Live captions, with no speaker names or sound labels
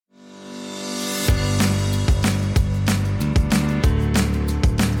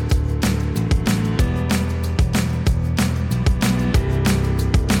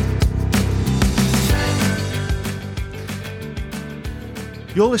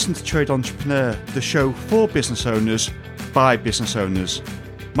You're listening to Trade Entrepreneur, the show for business owners by business owners.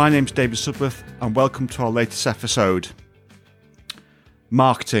 My name's David Sudworth and welcome to our latest episode.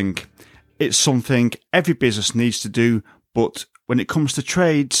 Marketing. It's something every business needs to do, but when it comes to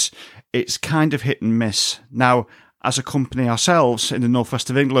trades, it's kind of hit and miss. Now, as a company ourselves in the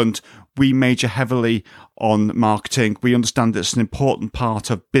northwest of England, we major heavily on marketing. We understand it's an important part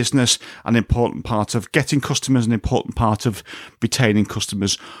of business, an important part of getting customers, an important part of retaining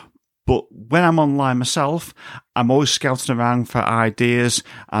customers. But when I'm online myself, I'm always scouting around for ideas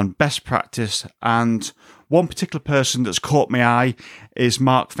and best practice. And one particular person that's caught my eye is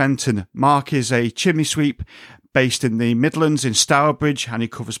Mark Fenton. Mark is a chimney sweep based in the Midlands in Stourbridge, and he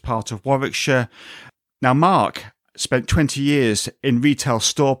covers part of Warwickshire. Now, Mark spent 20 years in retail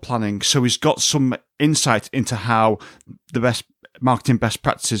store planning, so he's got some insight into how the best marketing best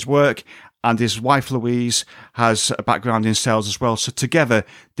practices work, and his wife Louise has a background in sales as well. So together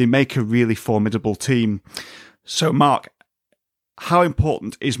they make a really formidable team. So Mark, how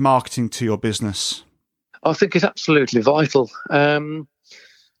important is marketing to your business? I think it's absolutely vital.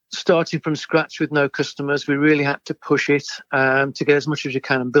 Starting from scratch with no customers, we really had to push it to get as much as you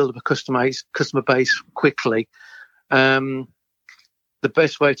can and build up a customer base quickly. The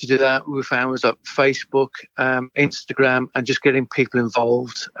best way to do that we found was Facebook, Instagram, and just getting people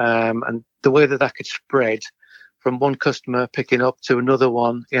involved. And the way that could spread from one customer picking up to another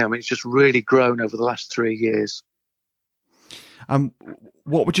one, it's just really grown over the last 3 years.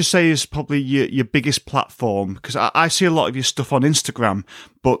 What would you say is probably your biggest platform? Because I see a lot of your stuff on Instagram,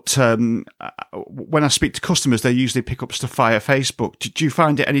 but when I speak to customers, they usually pick up stuff via Facebook. Do you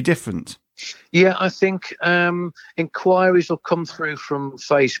find it any different? Yeah, I think inquiries will come through from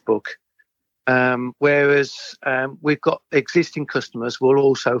Facebook, whereas we've got existing customers will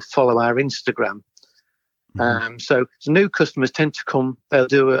also follow our Instagram. Mm-hmm. So new customers tend to come, they'll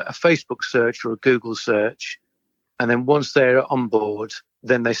do a Facebook search or a Google search, and then once they're on board,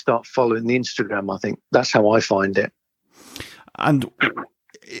 then they start following the Instagram. I think that's how I find it. And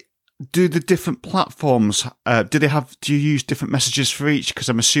do the different platforms, do you use different messages for each? Because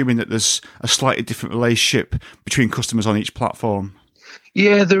I'm assuming that there's a slightly different relationship between customers on each platform.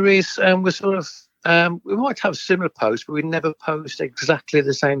 Yeah, there is. We're sort of, we might have similar posts, but we never post exactly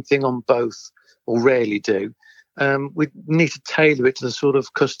the same thing on both, or rarely do. We need to tailor it to the sort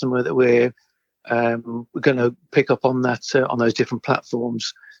of customer that we're going to pick up on that on those different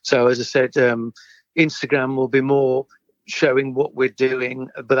platforms. So as I said, Instagram will be more showing what we're doing,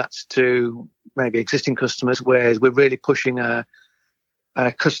 but that's to maybe existing customers, whereas we're really pushing our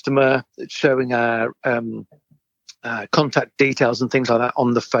customer, showing our contact details and things like that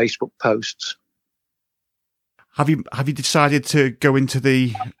on the Facebook posts. Have you decided to go into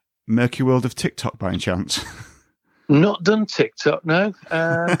the murky world of TikTok by any chance? Not done TikTok, no.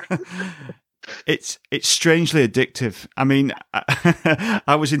 It's strangely addictive. I mean,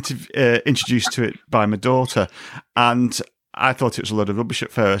 I was introduced to it by my daughter, and I thought it was a load of rubbish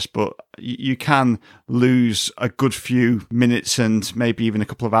at first, but you can lose a good few minutes and maybe even a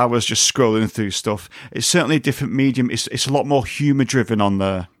couple of hours just scrolling through stuff. It's certainly a different medium. It's a lot more humour-driven on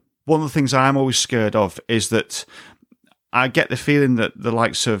there. One of the things I'm always scared of is that I get the feeling that the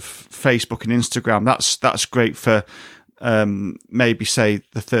likes of Facebook and Instagram, that's great for maybe say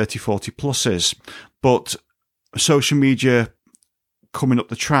the 30, 40 pluses, but social media coming up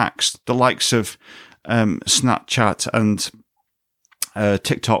the tracks, the likes of Snapchat and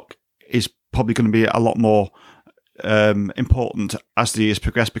TikTok is probably going to be a lot more important as the years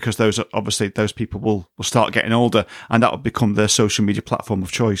progress, because those people will start getting older, and that will become their social media platform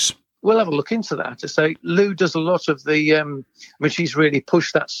of choice. We'll have a look into that. To say Lou does a lot of the, she's really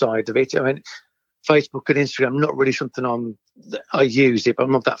pushed that side of it. I mean, Facebook and Instagram, not really something I use it, but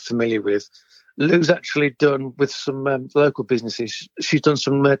I'm not that familiar with. Lou's actually done with some local businesses. She's done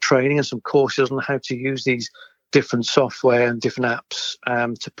some training and some courses on how to use these different software and different apps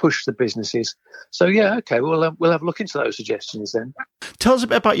to push the businesses. So yeah, okay, we'll have a look into those suggestions then. Tell us a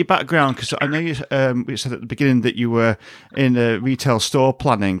bit about your background, because I know you said at the beginning that you were in retail store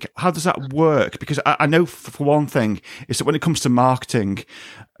planning. How does that work? Because I know for one thing is that when it comes to marketing,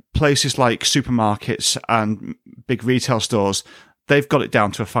 places like supermarkets and big retail stores, they've got it down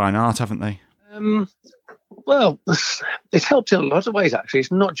to a fine art, haven't they? Well, it helps in a lot of ways, actually.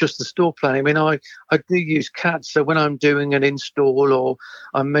 It's not just the store planning. I mean, I do use CAD, so when I'm doing an install or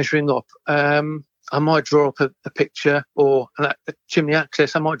I'm measuring up, I might draw up a picture, or a chimney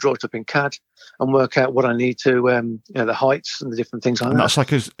access, I might draw it up in CAD and work out what I need to, the heights and the different things like that. That's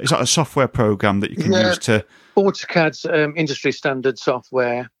like is that a software program that you can use to... AutoCAD's industry standard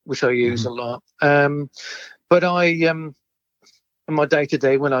software, which I use a lot. But in my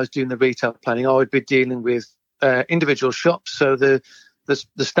day-to-day, when I was doing the retail planning, I would be dealing with individual shops, so the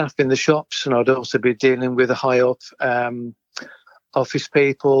staff in the shops, and I'd also be dealing with the high-up office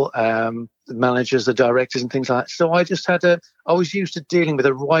people, the managers, the directors and things like that. So I was used to dealing with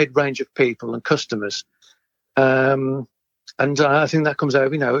a wide range of people and customers. And I think that comes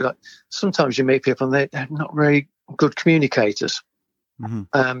over, like sometimes you meet people and they're not very good communicators.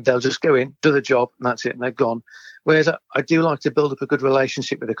 Mm-hmm. They'll just go in, do the job, and that's it, and they're gone. Whereas I do like to build up a good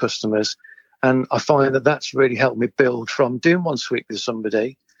relationship with the customers. And I find that that's really helped me build from doing one suite with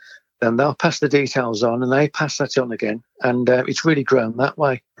somebody, then they'll pass the details on and they pass that on again. And it's really grown that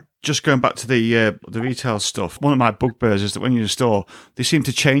way. Just going back to the retail stuff, one of my bugbears is that when you're in a store, they seem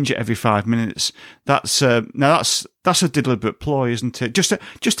to change it every 5 minutes. That's a deliberate ploy, isn't it?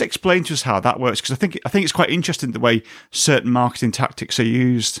 Just explain to us how that works, because I think it's quite interesting the way certain marketing tactics are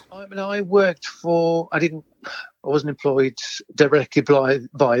used. I mean, I wasn't employed directly by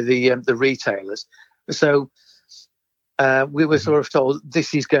the retailers, so we were sort of told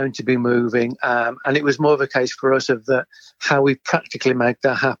this is going to be moving, and it was more of a case for us of how we practically make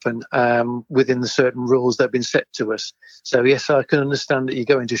that happen within the certain rules that have been set to us. So yes, I can understand that you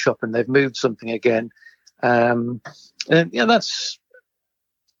go into shop and they've moved something again, and that's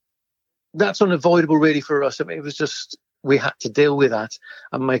unavoidable really for us. I mean, it was just we had to deal with that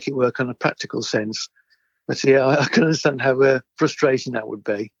and make it work on a practical sense. But yeah, I can understand how frustrating that would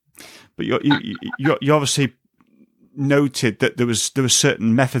be. But you obviously noted that there was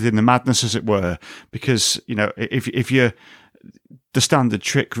certain method in the madness, as it were, because if you're the standard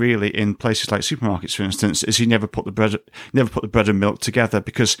trick really in places like supermarkets, for instance, is you never put the bread and milk together,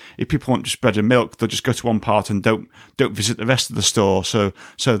 because if people want just bread and milk, they'll just go to one part and don't visit the rest of the store. So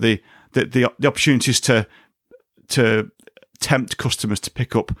the opportunities to tempt customers to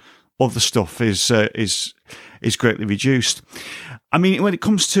pick up other stuff is greatly reduced. I mean, when it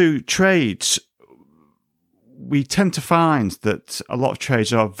comes to trades, we tend to find that a lot of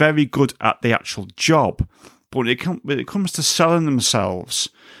trades are very good at the actual job, but when it comes to selling themselves,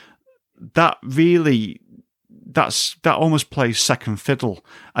 that almost plays second fiddle.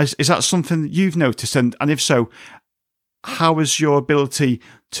 Is that something that you've noticed? And if so, how is your ability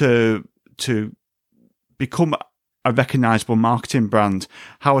to become a recognisable marketing brand,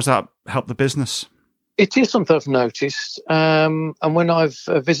 how has that helped the business? It is something I've noticed. And when I've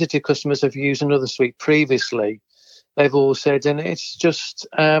visited customers who've used another suite previously, they've all said, and it's just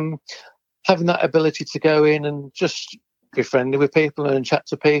having that ability to go in and just be friendly with people and chat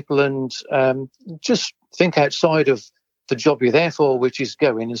to people and just think outside of the job you're there for, which is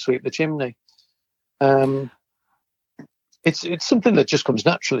go in and sweep the chimney. It's something that just comes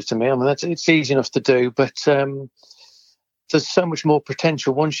naturally to me. I mean, it's easy enough to do, but there's so much more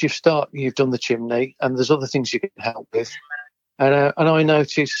potential once you've done the chimney, and there's other things you can help with. And I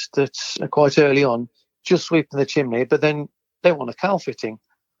noticed that quite early on, just sweeping the chimney, but then they want a cal fitting,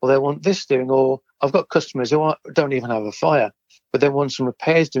 or they want this doing, or I've got customers who don't even have a fire, but they want some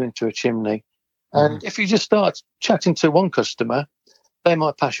repairs doing to a chimney. Mm-hmm. And if you just start chatting to one customer, they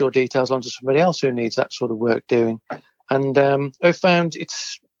might pass your details on to somebody else who needs that sort of work doing. And I've found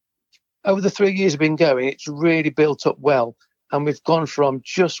it's, over the 3 years we've been going, it's really built up well. And we've gone from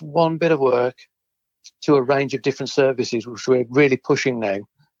just one bit of work to a range of different services, which we're really pushing now.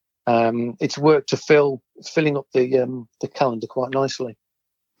 It's worked to filling up the calendar quite nicely.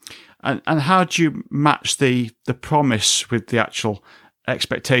 And how do you match the promise with the actual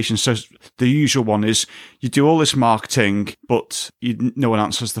expectations? So the usual one is you do all this marketing, but no one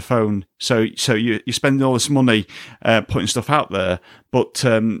answers the phone. So you're spending all this money putting stuff out there, but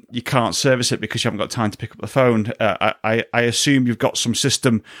you can't service it because you haven't got time to pick up the phone. I assume you've got some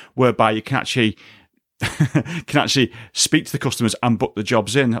system whereby you can actually speak to the customers and book the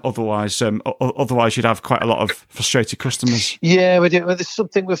jobs in. Otherwise you'd have quite a lot of frustrated customers. Yeah, we do. Well, there's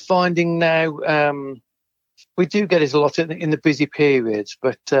something we're finding now. We do get it a lot in the busy periods,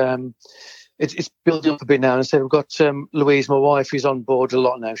 but it's building up a bit now. And so we've got Louise, my wife, who's on board a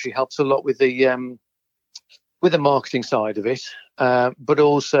lot now. She helps a lot with the marketing side of it, but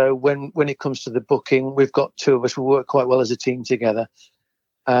also when it comes to the booking, we've got two of us. We work quite well as a team together.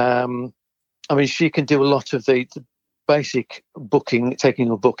 I mean, she can do a lot of the basic booking, taking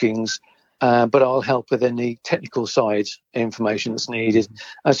of bookings, but I'll help with any technical side information that's needed.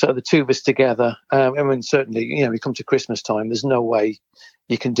 And so the two of us together, I mean, certainly, we come to Christmas time, there's no way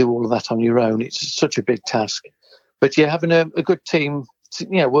you can do all of that on your own. It's such a big task. But yeah, having a good team,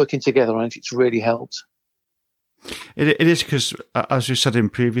 working together on it, it's really helped. It is because, as we said in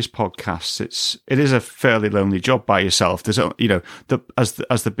previous podcasts, it is a fairly lonely job by yourself. There's, as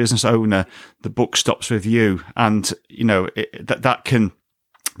the business owner, the buck stops with you, and that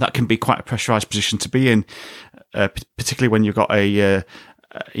can be quite a pressurized position to be in, particularly when you've got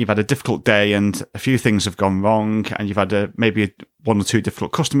you've had a difficult day and a few things have gone wrong, and you've had maybe one or two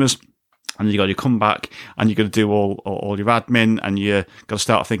difficult customers. And you got to come back, and you're going to do all your admin, and you got to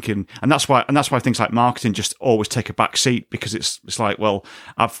start thinking, and that's why things like marketing just always take a back seat, because it's like, well,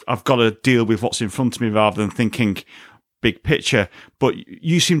 I've got to deal with what's in front of me rather than thinking big picture. But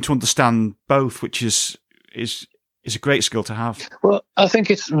you seem to understand both, which is a great skill to have. Well, I think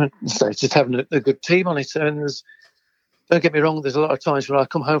it's just having a good team on it, and don't get me wrong, there's a lot of times when I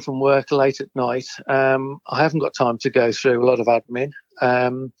come home from work late at night. I haven't got time to go through a lot of admin.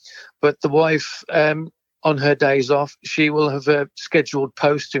 But the wife, on her days off, she will have scheduled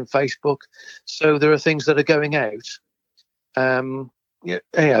posts in Facebook. So there are things that are going out.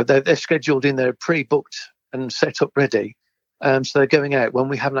 They're scheduled in, they're pre-booked and set up ready. So they're going out when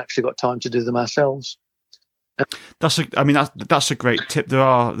we haven't actually got time to do them ourselves. That's a great tip. There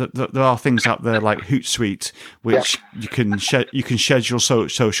are things out there like Hootsuite, which you can schedule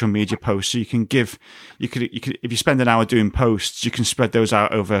social media posts. So you could if you spend an hour doing posts, you can spread those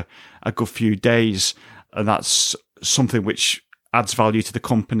out over a good few days, and that's something which adds value to the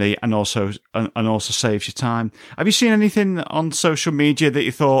company and also saves you time. Have you seen anything on social media that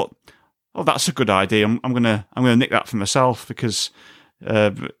you thought, oh, that's a good idea? I'm gonna nick that for myself, because I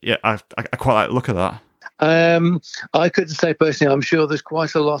quite like the look of that. I couldn't say personally. I'm sure there's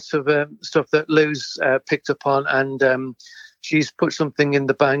quite a lot of stuff that Lou's picked up on, and she's put something in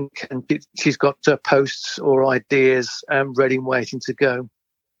the bank, and she's got posts or ideas ready and waiting to go.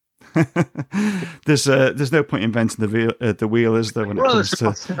 There's no point inventing the wheel, is there? When it comes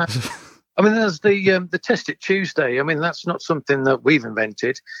to, I mean, there's the Test It Tuesday. I mean, that's not something that we've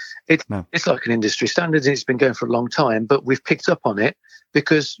invented. It's like an industry standard. It's been going for a long time, but we've picked up on it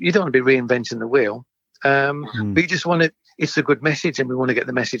because you don't want to be reinventing the wheel. We just want it's a good message, and we want to get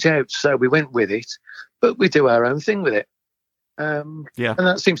the message out. So we went with it, but we do our own thing with it. And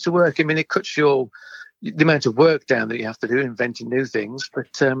that seems to work. I mean, it cuts the amount of work down that you have to do inventing new things,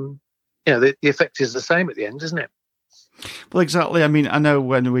 but the effect is the same at the end, isn't it? Well, exactly. I mean, I know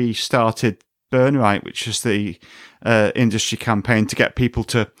when we started Burn Right, which is the industry campaign to get people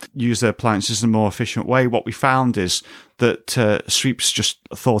to use their appliances in a more efficient way, what we found is that sweeps just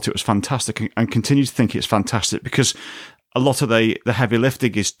thought it was fantastic and continue to think it's fantastic, because a lot of the heavy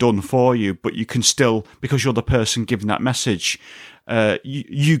lifting is done for you, but you can still, because you're the person giving that message,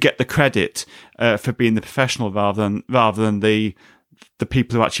 you get the credit for being the professional rather than the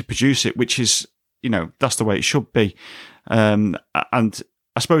people who actually produce it, which is, that's the way it should be. And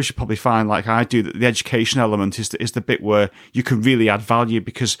I suppose you probably find, like I do, that the education element is the bit where you can really add value,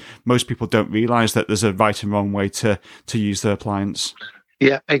 because most people don't realise that there's a right and wrong way to use their appliance.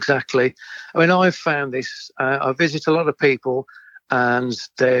 Yeah, exactly. I mean, I've found this. I visit a lot of people, and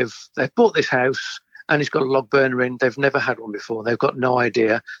they've bought this house, and it's got a log burner in. They've never had one before. They've got no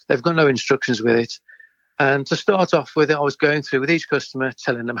idea. They've got no instructions with it. And to start off with, I was going through with each customer,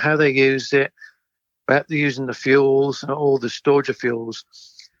 telling them how they use it, about using the fuels and all the storage of fuels.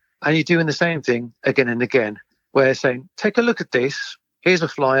 And you're doing the same thing again and again, where saying, take a look at this. Here's a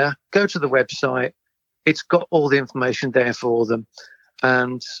flyer. Go to the website. It's got all the information there for them.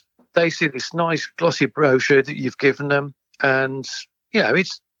 And they see this nice glossy brochure that you've given them. And,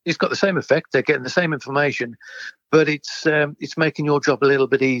 it's got the same effect. They're getting the same information, but it's making your job a little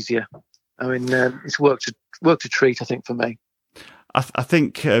bit easier. I mean, it's work to treat, I think, for me. I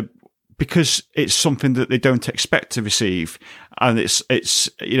think because it's something that they don't expect to receive, and it's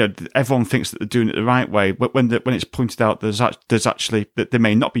everyone thinks that they're doing it the right way, but when it's pointed out there's actually that they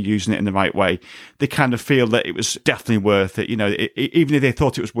may not be using it in the right way, they kind of feel that it was definitely worth it. Even if they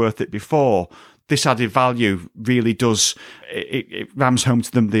thought it was worth it before, this added value really does, it rams home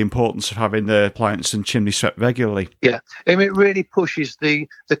to them the importance of having the appliance and chimney swept regularly. Yeah, I mean, it really pushes the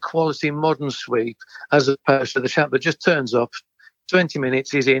quality modern sweep, as opposed to the chap that just turns up, 20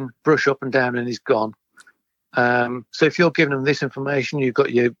 minutes, he's in, brush up and down, and he's gone. So if you're giving them this information, you've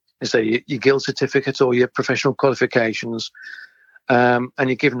got your guild certificate or your professional qualifications, and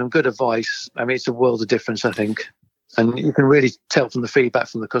you're giving them good advice, I mean, it's a world of difference, I think. And you can really tell from the feedback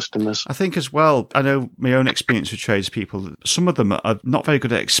from the customers. I think as well, I know my own experience with tradespeople, some of them are not very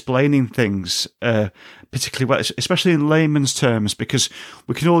good at explaining things, particularly well, especially in layman's terms, because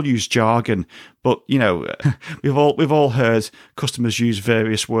we can all use jargon, but, you know, we've all heard customers use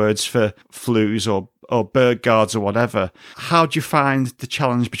various words for flues or bird guards or whatever. How do you find the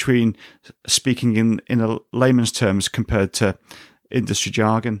challenge between speaking in a layman's terms compared to industry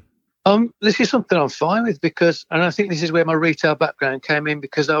jargon? This is something I'm fine with because, and I think this is where my retail background came in,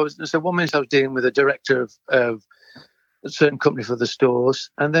 because one minute I was dealing with a director of a certain company for the stores,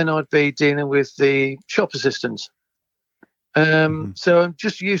 and then I'd be dealing with the shop assistants. So I'm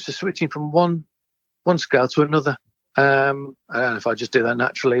just used to switching from one scale to another. I don't know if I just do that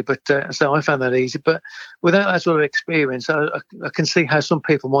naturally, but so I found that easy. But without that sort of experience, I can see how some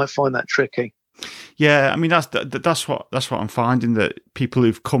people might find that tricky. Yeah, I mean that's what I'm finding, that people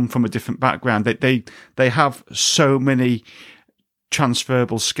who've come from a different background, they have so many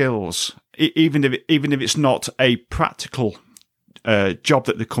transferable skills, even if it's not a practical job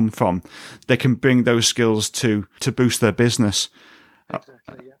that they come from, they can bring those skills to boost their business.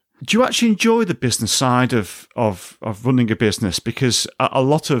 Exactly, yeah. Do you actually enjoy the business side of running a business? Because a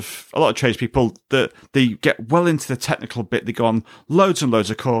lot of tradespeople, that they get well into the technical bit, they go on loads and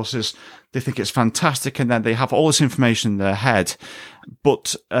loads of courses, they think it's fantastic, and then they have all this information in their head,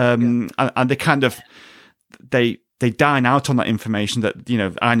 but and they kind of they dine out on that information, that, you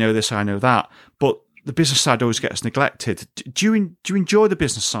know, I know this, I know that, but the business side always gets neglected. Do you enjoy the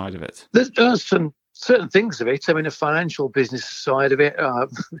business side of it? There's some certain things of it. I mean, the financial business side of it, I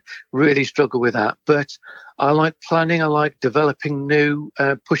really struggle with that. But I like planning. I like developing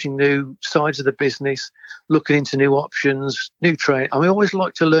pushing new sides of the business, looking into new options, new trade. I always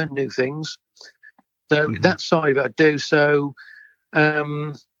like to learn new things. So that side of it I do. So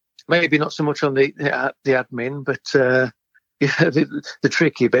maybe not so much on the admin, but the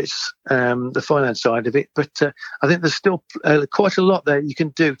tricky bits, the finance side of it. But I think there's still quite a lot there you can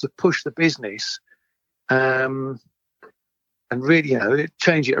do to push the business. And really,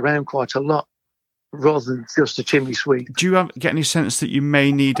 change it around quite a lot, rather than just a chimney sweep. Do you get any sense that you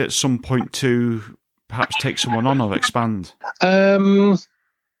may need at some point to perhaps take someone on or expand?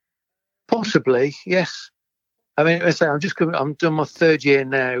 Possibly, yes. I mean, I say I'm doing my third year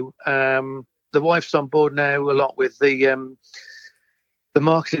now. The wife's on board now a lot with the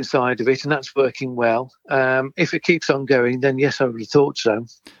marketing side of it, and that's working well. If it keeps on going, then yes, I would have thought so.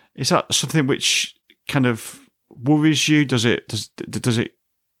 Is that something which kind of worries you? Does it do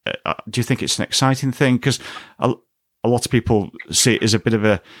you think it's an exciting thing? Because a lot of people see it as a bit of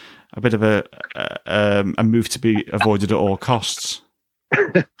a move to be avoided at all costs.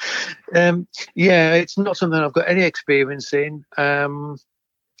 Yeah, it's not something I've got any experience in.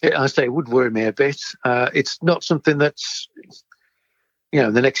 I say it would worry me a bit. It's not something that's,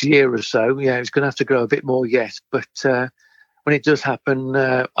 the next year or so. Yeah, it's going to have to grow a bit more yet. But when it does happen,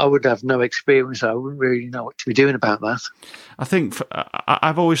 I would have no experience. I wouldn't really know what to be doing about that. I think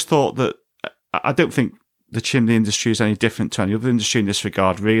I've always thought that I don't think the chimney industry is any different to any other industry in this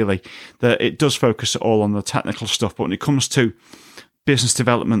regard, really, that it does focus all on the technical stuff. But when it comes to business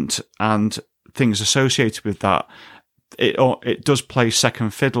development and things associated with that, it does play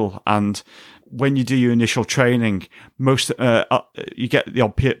second fiddle. And when you do your initial training, you get the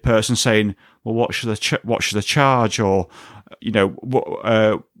odd person saying, "Well, what should I charge?" Or,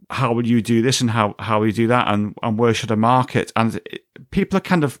 how would you do this, and how will you do that, and where should I market? And people are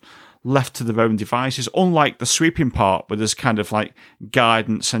kind of left to their own devices, unlike the sweeping part, where there's kind of like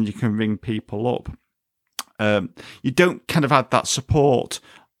guidance and you can ring people up. You don't kind of add that support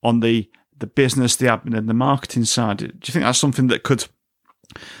on the business, the admin, and the marketing side. Do you think that's something that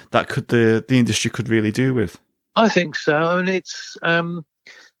the industry could really do with? I think so, and it's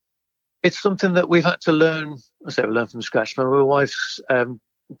something that we've had to learn. I say we learn from scratch. My wife's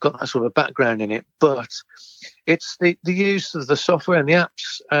got that sort of a background in it, but it's the use of the software and the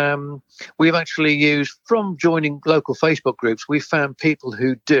apps. We've actually used, from joining local Facebook groups, we've found people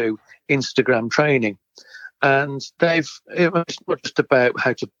who do Instagram training. And it's not just about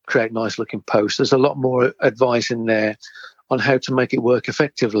how to create nice looking posts. There's a lot more advice in there on how to make it work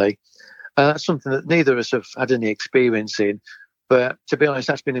effectively. That's something that neither of us have had any experience in. But to be honest,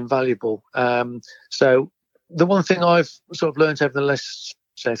 that's been invaluable. So the one thing I've sort of learned over the last,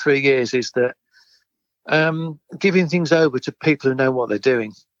 say, 3 years is that giving things over to people who know what they're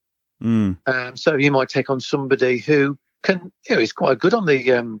doing. So you might take on somebody who is quite good on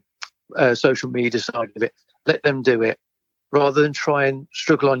the social media side of it. Let them do it rather than try and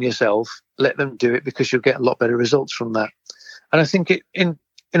struggle on yourself. Let them do it, because you'll get a lot better results from that. And I think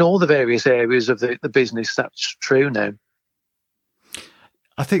in all the various areas of the business. That's true now.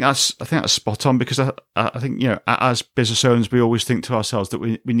 I think that's spot on, because I think, as business owners, we always think to ourselves that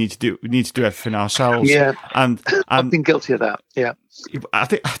we need to do everything ourselves. Yeah, and I've been guilty of that. Yeah, I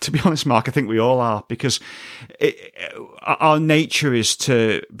think, to be honest, Mark, I think we all are, because our nature is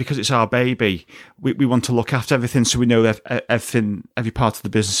because it's our baby, we want to look after everything, so we know everything, every part of the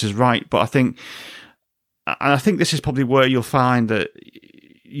business is right. But I think this is probably where you'll find that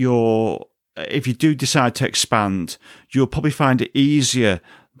if you do decide to expand, you'll probably find it easier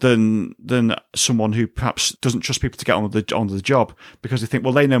than someone who perhaps doesn't trust people to get on with the job, because they think,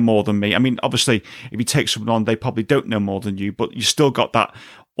 well, they know more than me. I mean, obviously, if you take someone on, they probably don't know more than you, but you still got that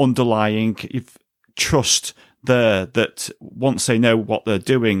underlying trust there, that once they know what they're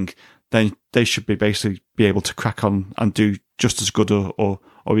doing, then they should basically be able to crack on and do just as good or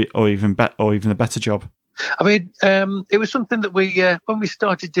even a better job. I mean, it was something that when we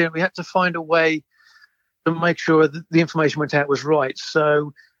started doing, we had to find a way to make sure that the information went out was right.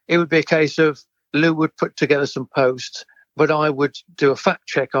 So it would be a case of Lou would put together some posts, but I would do a fact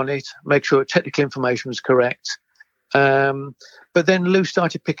check on it, make sure technical information was correct. But then Lou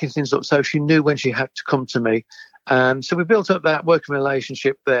started picking things up, so she knew when she had to come to me. So we built up that working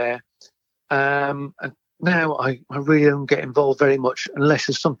relationship there. And now I really don't get involved very much unless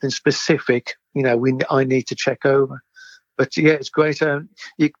there's something specific, I need to check over. But yeah, it's great.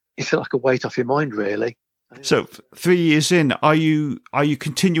 You feel like a weight off your mind, really. So 3 years in, are you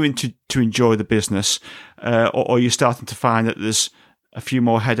continuing to enjoy the business, or are you starting to find that there's a few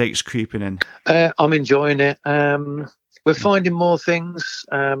more headaches creeping in? I'm enjoying it. We're finding more things.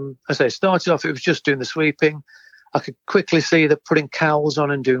 As I started off, it was just doing the sweeping. I could quickly see that putting cowls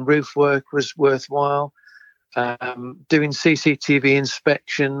on and doing roof work was worthwhile. Doing CCTV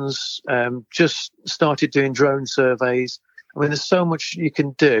inspections, just started doing drone surveys. I mean, there's so much you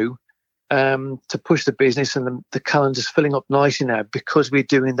can do to push the business, and the calendar's filling up nicely now because we're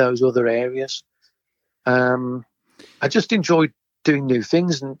doing those other areas. I just enjoy doing new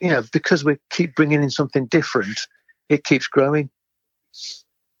things, and because we keep bringing in something different, it keeps growing.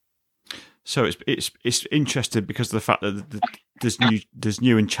 So it's interesting because of the fact that there's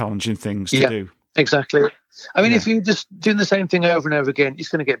new and challenging things to do. Exactly. I mean, if you're just doing the same thing over and over again, it's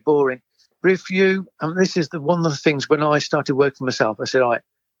going to get boring. But if you, and this is one of the things when I started working for myself, I said,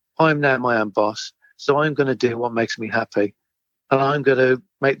 I'm now my own boss, so I'm going to do what makes me happy, and I'm going to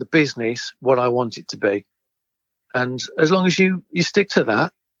make the business what I want it to be. And as long as you stick to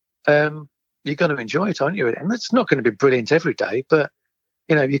that, you're going to enjoy it, aren't you? And it's not going to be brilliant every day, but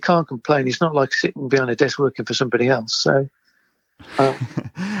you can't complain. It's not like sitting behind a desk working for somebody else. So.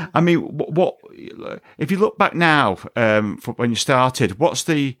 I mean, what if you look back now from when you started? What's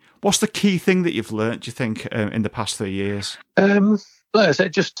the key thing that you've learned, do you think, in the past 3 years? Like I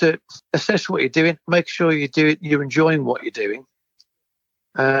said, just to assess what you're doing, make sure you're enjoying what you're doing.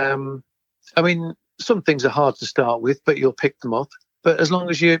 I mean, some things are hard to start with, but you'll pick them up. But as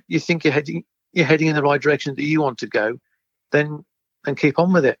long as you think you're heading in the right direction that you want to go, then keep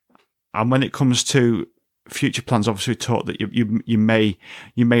on with it. And when it comes to future plans, obviously we talked that you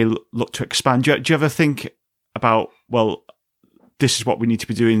may look to expand. Do you ever think about, well, this is what we need to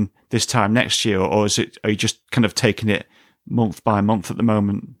be doing this time next year, or are you just kind of taking it month by month at the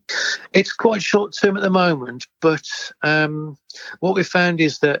moment? It's quite short term at the moment, but what we've found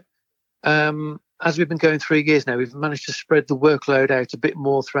is that as we've been going 3 years now, we've managed to spread the workload out a bit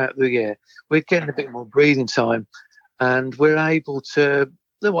more throughout the year. We're getting a bit more breathing time, and we're able to,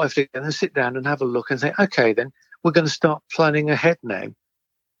 the wife and sit down and have a look and say, okay, then we're going to start planning ahead now.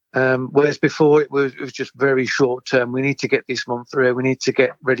 Whereas before it was just very short term. We need to get this month through. We need to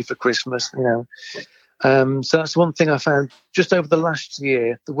get ready for Christmas, So that's one thing I found just over the last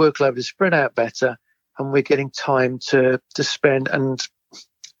year. The workload is spread out better, and we're getting time to spend and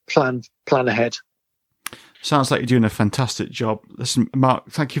plan ahead. Sounds like you're doing a fantastic job. Listen, Mark,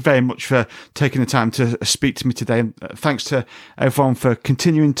 thank you very much for taking the time to speak to me today. And thanks to everyone for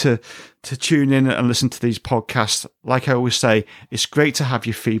continuing to tune in and listen to these podcasts. Like I always say, it's great to have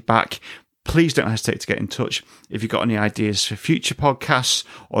your feedback. Please don't hesitate to get in touch if you've got any ideas for future podcasts,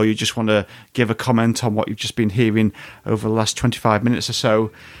 or you just want to give a comment on what you've just been hearing over the last 25 minutes or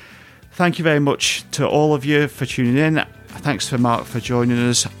so. Thank you very much to all of you for tuning in. Thanks to Mark for joining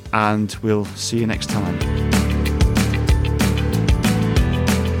us, and we'll see you next time.